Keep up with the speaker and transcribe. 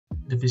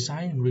The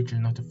Visayan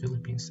region of the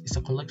Philippines is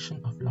a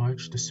collection of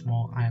large to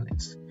small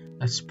islands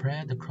that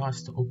spread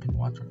across the open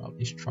water of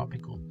this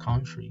tropical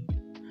country.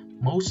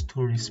 Most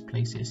tourist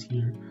places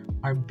here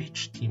are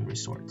beach-themed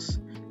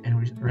resorts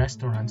and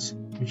restaurants,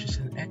 which is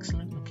an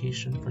excellent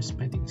location for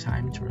spending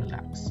time to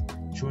relax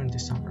during the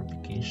summer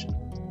vacation.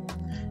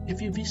 If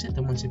you visit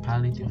the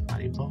municipality of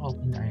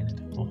Mariboc in the island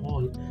of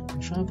Bohol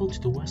and travel to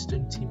the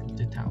western tip of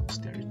the town's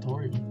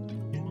territory,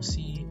 you will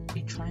see a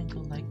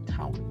triangle-like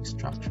towering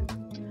structure.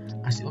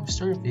 As you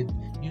observe it,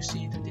 you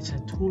see that it's a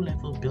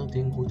two-level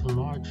building with a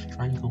large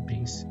triangle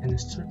base and a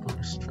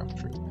circular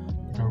structure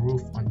with a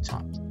roof on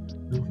top.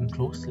 Looking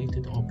closely to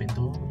the open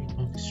doorway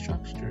of the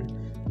structure,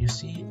 you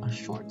see a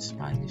short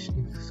Spanish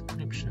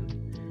inscription,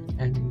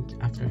 and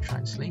after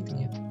translating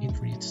it, it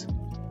reads,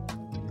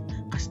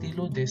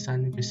 Castillo de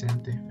San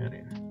Vicente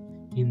Ferrer,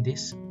 in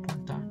this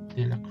Punta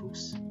de la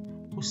Cruz,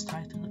 whose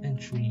title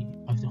and tree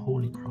of the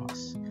Holy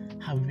Cross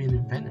have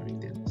been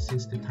venerated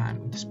since the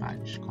time of the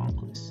Spanish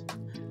conquest,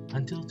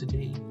 until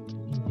today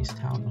in this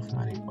town of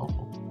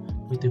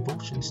Mariboc, with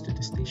devotions to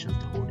the Station of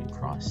the Holy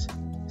Cross,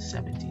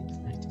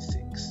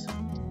 1796.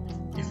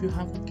 If you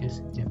haven't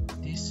guessed it yet,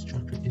 this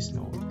structure is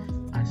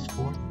known as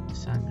Fort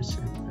San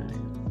Vicente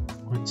Ferrer,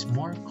 or its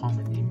more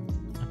common name,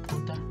 the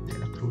Punta de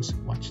la Cruz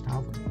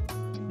Watchtower,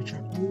 which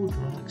are old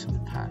relics of the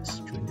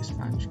past during the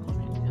Spanish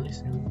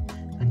colonialism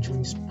and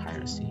during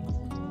piracy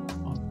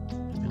of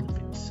the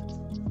Philippines,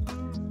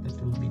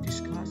 that will be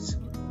discussed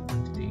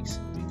in today's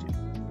video.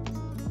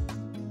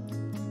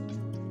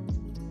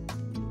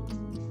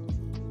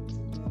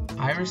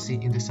 Piracy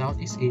in the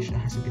Southeast Asia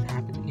has been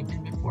happening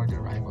even before the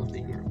arrival of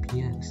the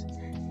Europeans.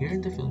 Here in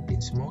the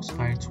Philippines, most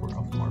pirates were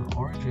of Moro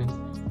origin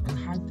and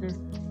had their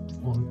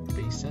own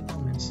base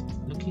settlements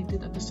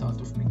located at the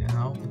south of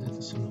Mindanao and at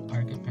the Sulu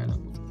archipelago.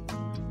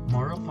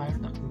 Moro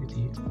pirate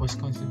activity was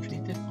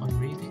concentrated on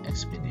raiding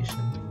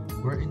expedition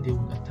wherein they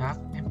would attack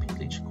and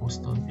pillage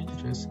coastal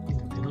villages in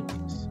the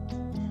Philippines.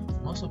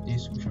 Most of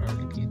these which are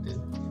located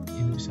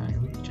in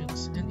Visayan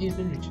regions and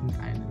even reaching the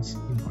islands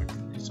in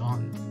northern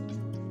Luzon.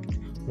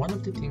 One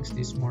of the things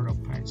these Moro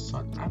pirates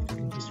sought after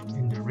in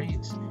the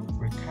raids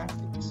were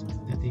captives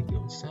that they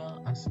would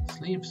sell as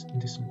slaves in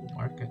the Sulu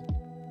market.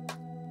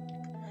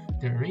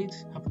 Their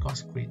raids have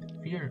caused great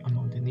fear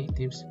among the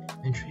natives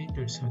and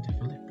traders of the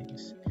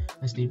Philippines,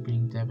 as they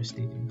bring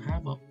devastating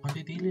havoc on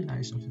the daily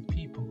lives of the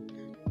people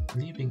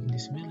living in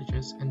these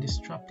villages and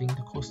disrupting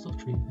the coastal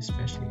trade,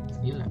 especially in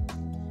Manila.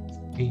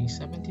 A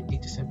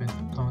 1787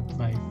 account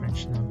by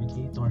French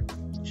navigator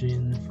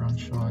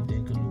Jean-François de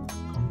Galoup,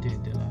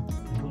 Comte de la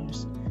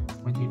Pérouse,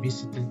 when he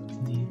visited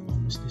the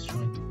almost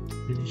destroyed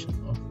village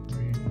of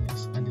Mariboc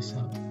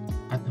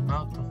at the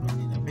mouth of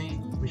Manila Bay,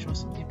 which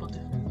was able to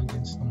defend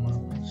against the Moro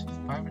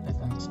pirate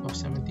attacks of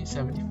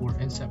 1774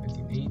 and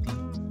 1780.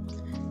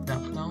 The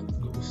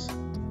account goes,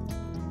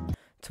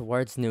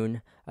 Towards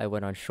noon, I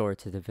went on shore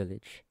to the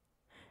village.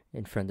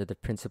 In front of the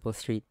principal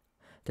street,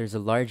 there's a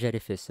large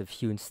edifice of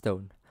hewn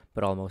stone,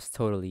 but almost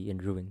totally in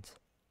ruins.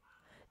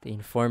 They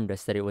informed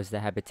us that it was the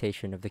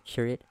habitation of the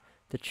curate,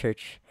 the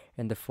church,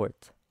 and the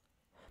fort.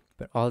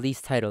 But all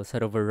these titles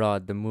had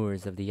overawed the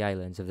Moors of the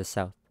islands of the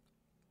south.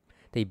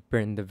 They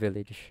burned the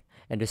village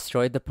and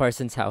destroyed the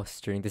parson's house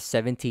during the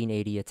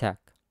 1780 attack,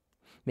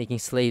 making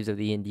slaves of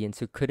the Indians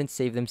who couldn't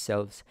save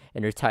themselves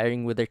and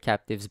retiring with their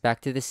captives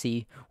back to the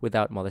sea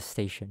without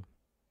molestation.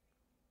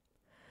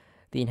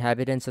 The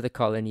inhabitants of the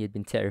colony had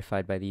been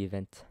terrified by the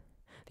event.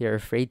 They are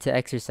afraid to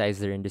exercise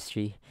their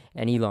industry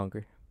any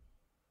longer.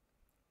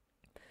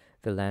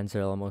 The lands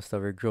are almost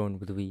overgrown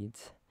with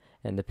weeds,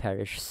 and the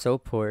parish so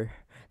poor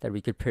that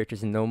we could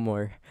purchase no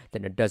more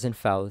than a dozen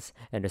fowls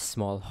and a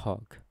small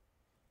hog.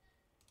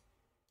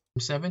 From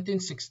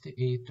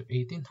 1768 to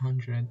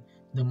 1800,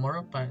 the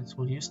Moro pirates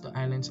will use the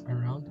islands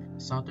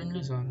around southern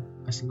Luzon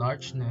as a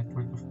large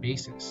network of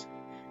bases.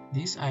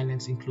 These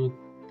islands include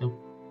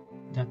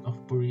that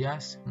of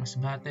Burias,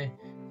 Masbate,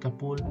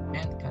 Capul,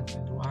 and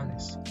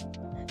Catanduanes.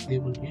 They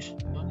will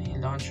usually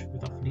launch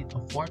with a fleet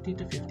of 40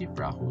 to 50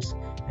 prahus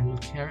and will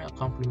carry a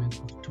complement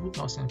of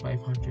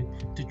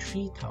 2,500 to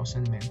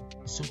 3,000 men,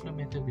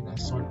 supplemented with an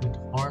assortment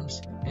of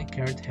arms and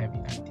carried heavy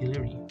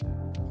artillery.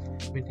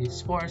 With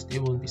this force, they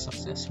will be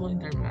successful in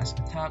their mass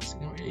attacks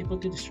and were able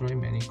to destroy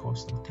many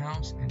coastal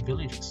towns and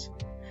villages.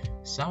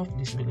 Some of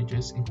these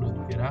villages include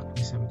Virac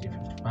in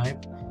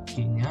 1755,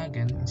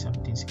 Quinyagan in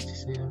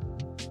 1767,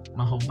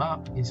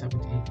 Mahobac in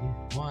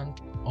 1781,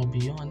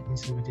 Obion in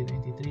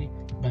 1793,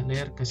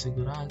 Baler,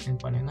 Casiguran, and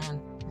Palanan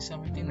in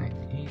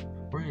 1798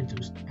 were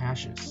reduced to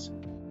ashes.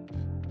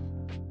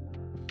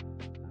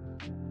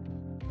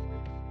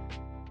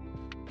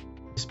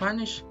 The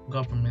Spanish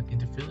government in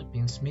the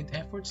Philippines made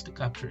efforts to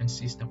capture and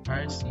seize the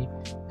piracy,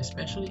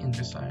 especially in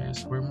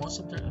Visayas where most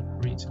of their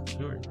raids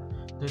occurred.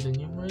 Though the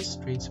numerous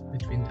trades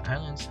between the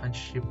islands had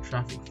ship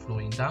traffic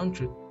flowing down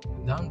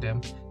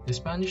them, the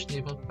Spanish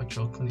naval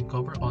patrol couldn't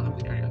cover all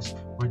of the areas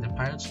where the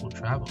pirates would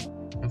travel.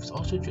 It was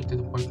also due to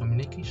the poor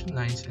communication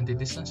lines and the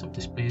distance of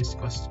this place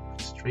caused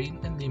strain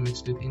and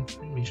limits to the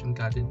information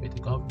gathered by the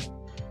government.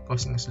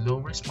 causing a slow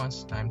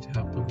response time to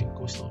help the weak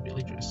coastal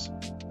villagers.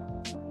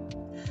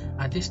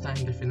 At this time,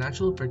 the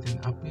financial burden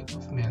upkeep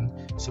of men,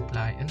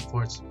 supply, and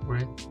forts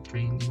were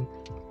draining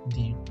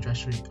the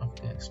treasury of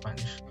the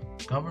Spanish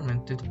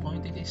government to the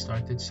point that they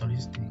started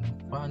soliciting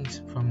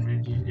funds from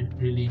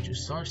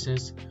religious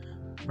sources,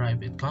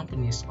 private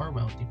companies, or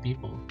wealthy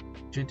people.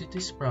 Due to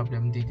this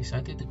problem, they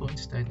decided to go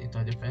instead into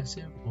a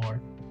defensive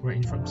war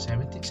wherein from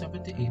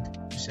 1778 to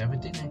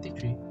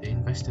 1793 they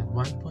invested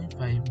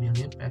 1.5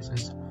 million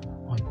pesos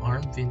on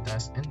armed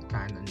vintas and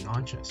cannon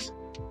launches.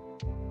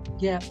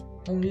 Yet,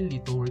 only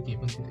little were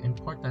given to the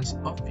importance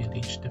of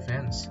village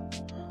defense.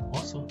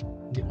 Also,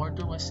 the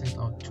order was sent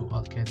out to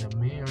Alqueda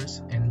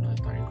mayors and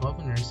military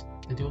governors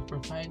that they would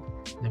provide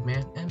the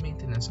men and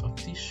maintenance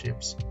of these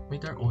ships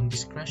with their own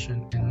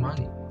discretion and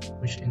money,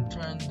 which in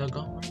turn the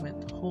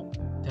government hoped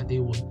that they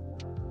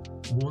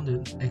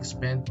wouldn't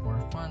expend more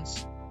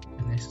funds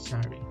than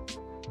necessary.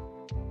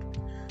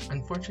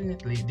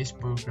 Unfortunately, this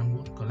program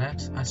would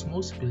collapse as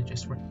most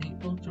villages were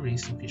able to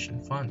raise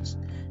sufficient funds,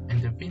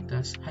 and the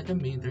Vintas had a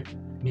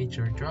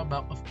major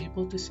drawback of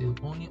able to sail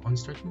only on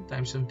certain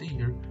times of the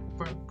year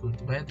for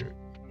good weather.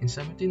 In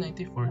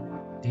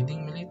 1794,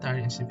 leading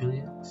military and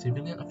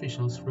civilian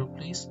officials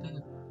replaced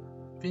the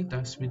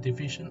Vintas with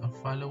division of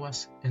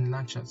Falawas and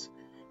Lanchas,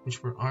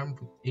 which were armed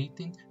with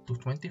 18 to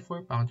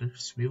 24-pounder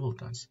swivel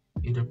guns,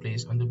 either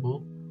placed on the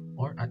bow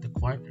or at the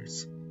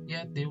quarters.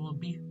 Yet they will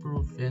be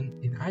proven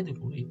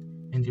inadequate,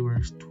 and they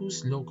were too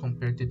slow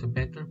compared to the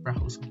better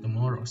prahus of the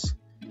Moros.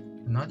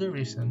 Another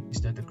reason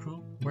is that the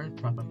crew weren't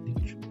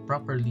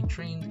properly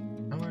trained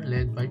and were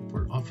led by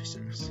poor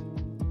officers.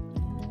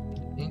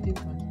 In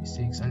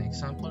 1826, an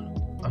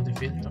example of the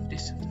failure of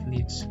these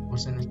fleets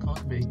was an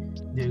account by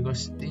the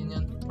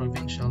Augustinian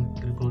provincial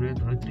Gregorio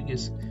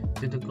Rodriguez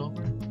to the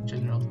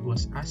Governor-General, who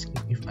was asking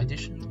if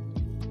additional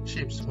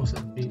ships would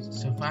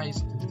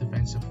suffice to the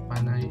defense of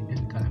Panay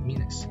and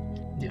Calamines.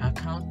 The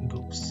account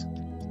goes: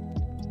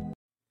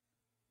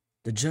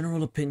 The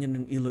general opinion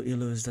in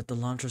Iloilo is that the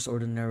launchers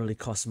ordinarily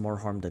cause more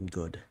harm than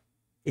good.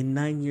 In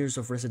 9 years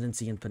of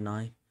residency in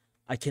Panay,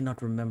 I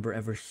cannot remember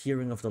ever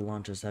hearing of the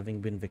launchers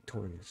having been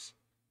victorious.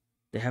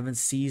 They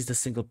haven't seized a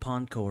single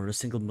Ponco or a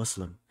single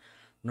Muslim,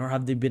 nor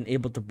have they been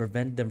able to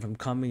prevent them from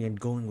coming and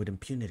going with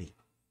impunity.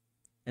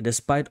 And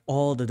despite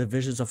all the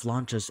divisions of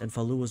launchers and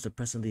faluas that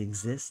presently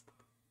exist,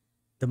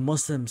 the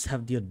Muslims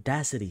have the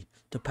audacity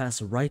to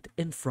pass right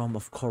in front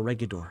of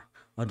Corregidor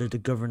under the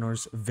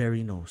governor's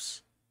very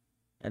nose.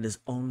 And it's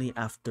only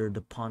after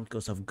the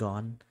Poncos have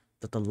gone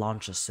that the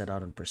launchers set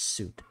out in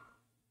pursuit.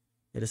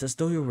 It is as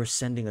though you were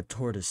sending a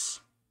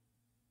tortoise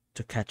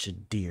to catch a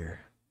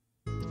deer.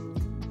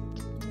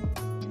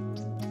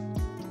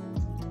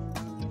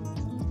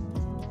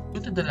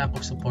 Due to the lack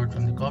of support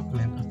from the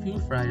government, a few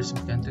friars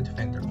began to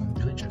defend their own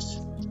villages.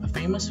 A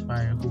famous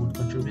friar who would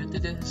contribute to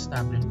the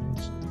establishment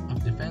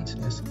of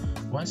defenses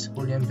was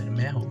Julian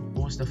Bermejo,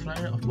 who was the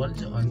friar of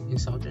Valdeon in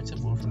southern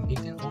Cebu from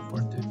 1804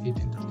 to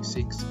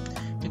 1836.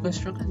 He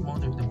constructed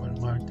most of the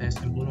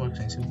Baluartes and bulwarks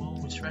in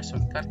Cebu, which rest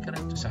from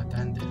Carcaret to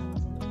Santander.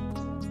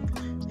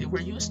 They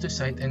were used to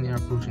sight any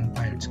approaching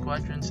pirate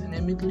squadrons and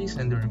immediately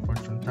send a report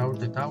from tower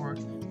to tower,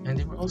 and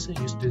they were also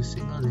used to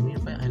signal the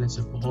nearby islands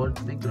of Bohol,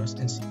 Negros,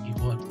 and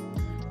Siquijor.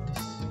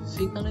 These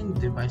signaling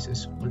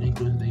devices would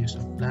include the use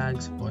of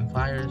flags,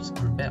 bonfires,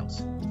 or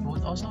bells. They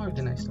would also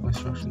organize the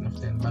construction of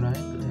 10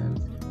 barayan,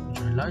 which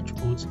are large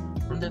boats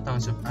from the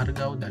towns of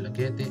Argao,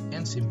 Dalaguete,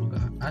 and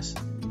Simbuga as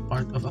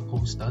part of a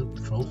coastal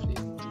patrol fleet.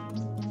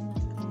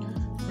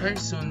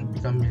 Friars soon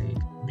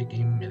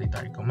became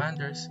military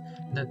commanders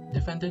that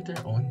defended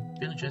their own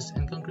villages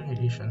and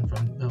congregation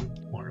from the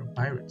Moro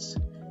pirates.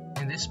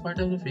 In this part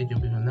of the video,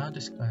 we will now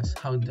discuss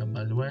how the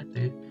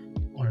baluarte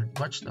or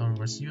watchtower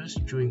was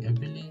used during a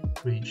billing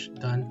raid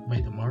done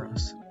by the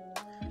Moros.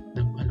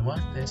 The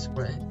baluartes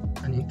were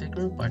an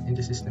integral part in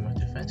the system of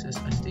defenses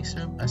as they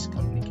served as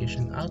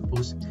communication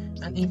outposts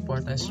and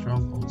important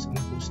strongholds in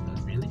coastal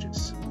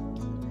villages.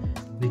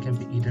 They can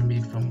be either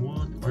made from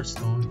wood or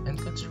stone and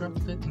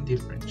constructed in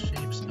different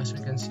shapes, as we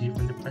can see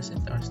from the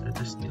present towers that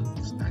are still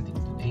standing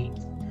today.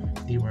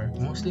 They were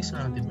mostly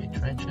surrounded by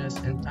trenches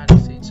and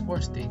palisades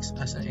or stakes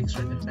as an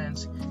extra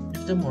defense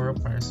if the Moro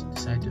pirates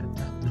decided to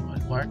attack the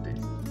baluarte.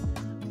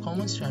 A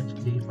common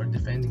strategy for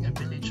defending a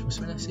village was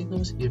when a signal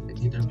was given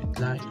either with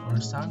light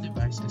or sound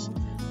devices,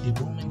 the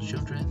women,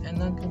 children, and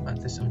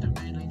non-combatants of the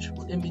village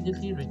would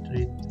immediately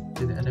retreat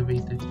to the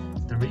elevated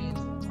terrain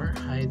or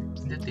hide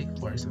in the thick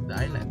forest of the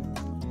island.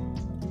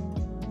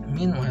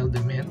 Meanwhile,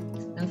 the men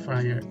and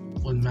friar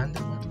would man the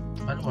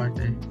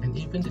baluarte and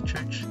even the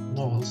church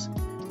walls,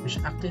 which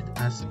acted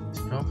as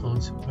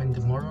strongholds when the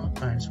Moro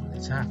pirates would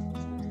attack.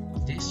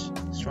 These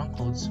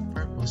strongholds'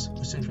 purpose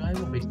was to drive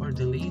away or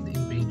delay the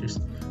invaders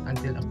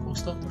until a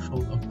coastal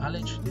patrol of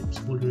allied ships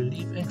would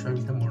relieve and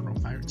drive the Moro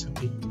pirates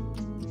away.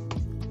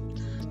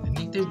 The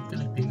native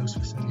Filipinos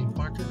was an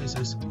important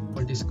resource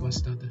for this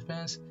coastal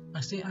defense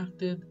as they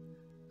acted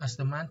as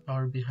the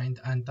manpower behind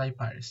the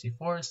anti-piracy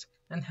force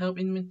and help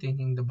in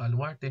maintaining the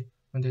baluarte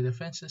when the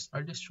defenses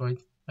are destroyed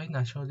by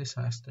natural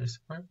disasters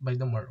or by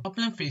the Moro. The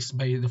problem faced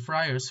by the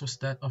friars was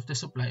that of the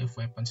supply of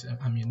weapons and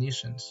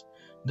ammunitions.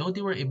 Though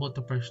they were able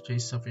to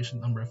purchase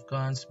sufficient number of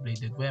guns,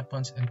 bladed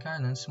weapons, and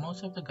cannons,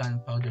 most of the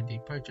gunpowder they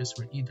purchased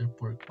were either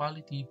poor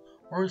quality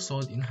or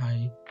sold in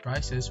high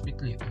prices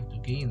with little to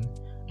gain.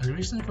 The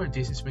reason for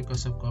this is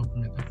because of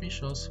government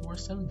officials who were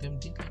selling them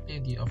didn't like the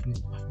idea of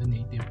the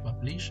native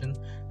population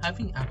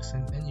having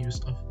access and use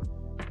of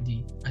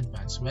the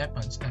advanced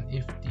weapons, and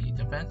if the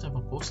defense of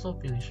a coastal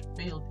village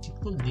failed, it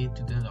could lead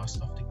to the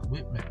loss of the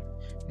equipment.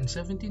 In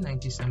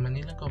 1790s, the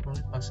Manila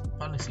government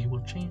policy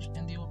will change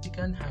and they will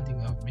begin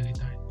handing out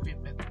military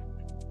equipment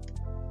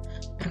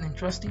and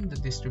entrusting the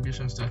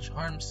distribution of such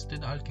arms to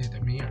the alcalde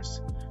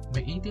mayors.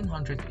 By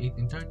 1800 to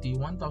 1830,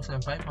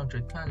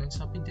 1,500 cannons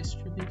have been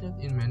distributed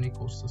in many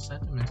coastal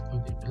settlements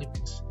of the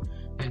Philippines.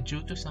 Yet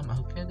due to some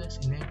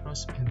alcaldes in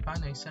Negros and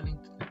Panay selling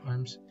the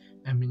arms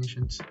and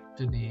munitions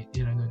to the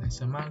Iranon and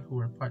Samal, who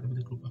were part of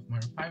the group of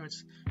Moro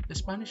pirates, the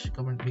Spanish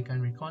government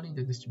began recalling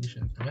the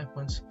distribution of the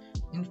weapons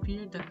in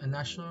fear that a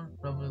national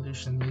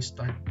revolution may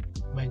start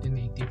by the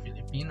native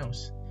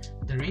Filipinos.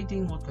 The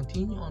raiding would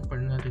continue on for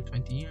another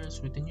 20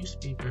 years, with the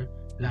newspaper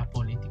La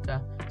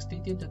Politica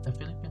stated that the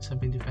Philippines have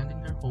been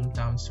defending their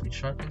hometowns with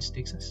sharpened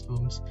sticks and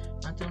stones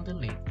until the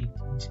late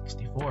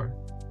 1864.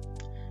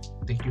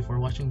 Thank you for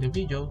watching the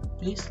video.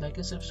 Please like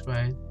and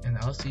subscribe, and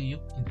I'll see you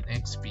in the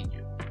next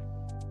video.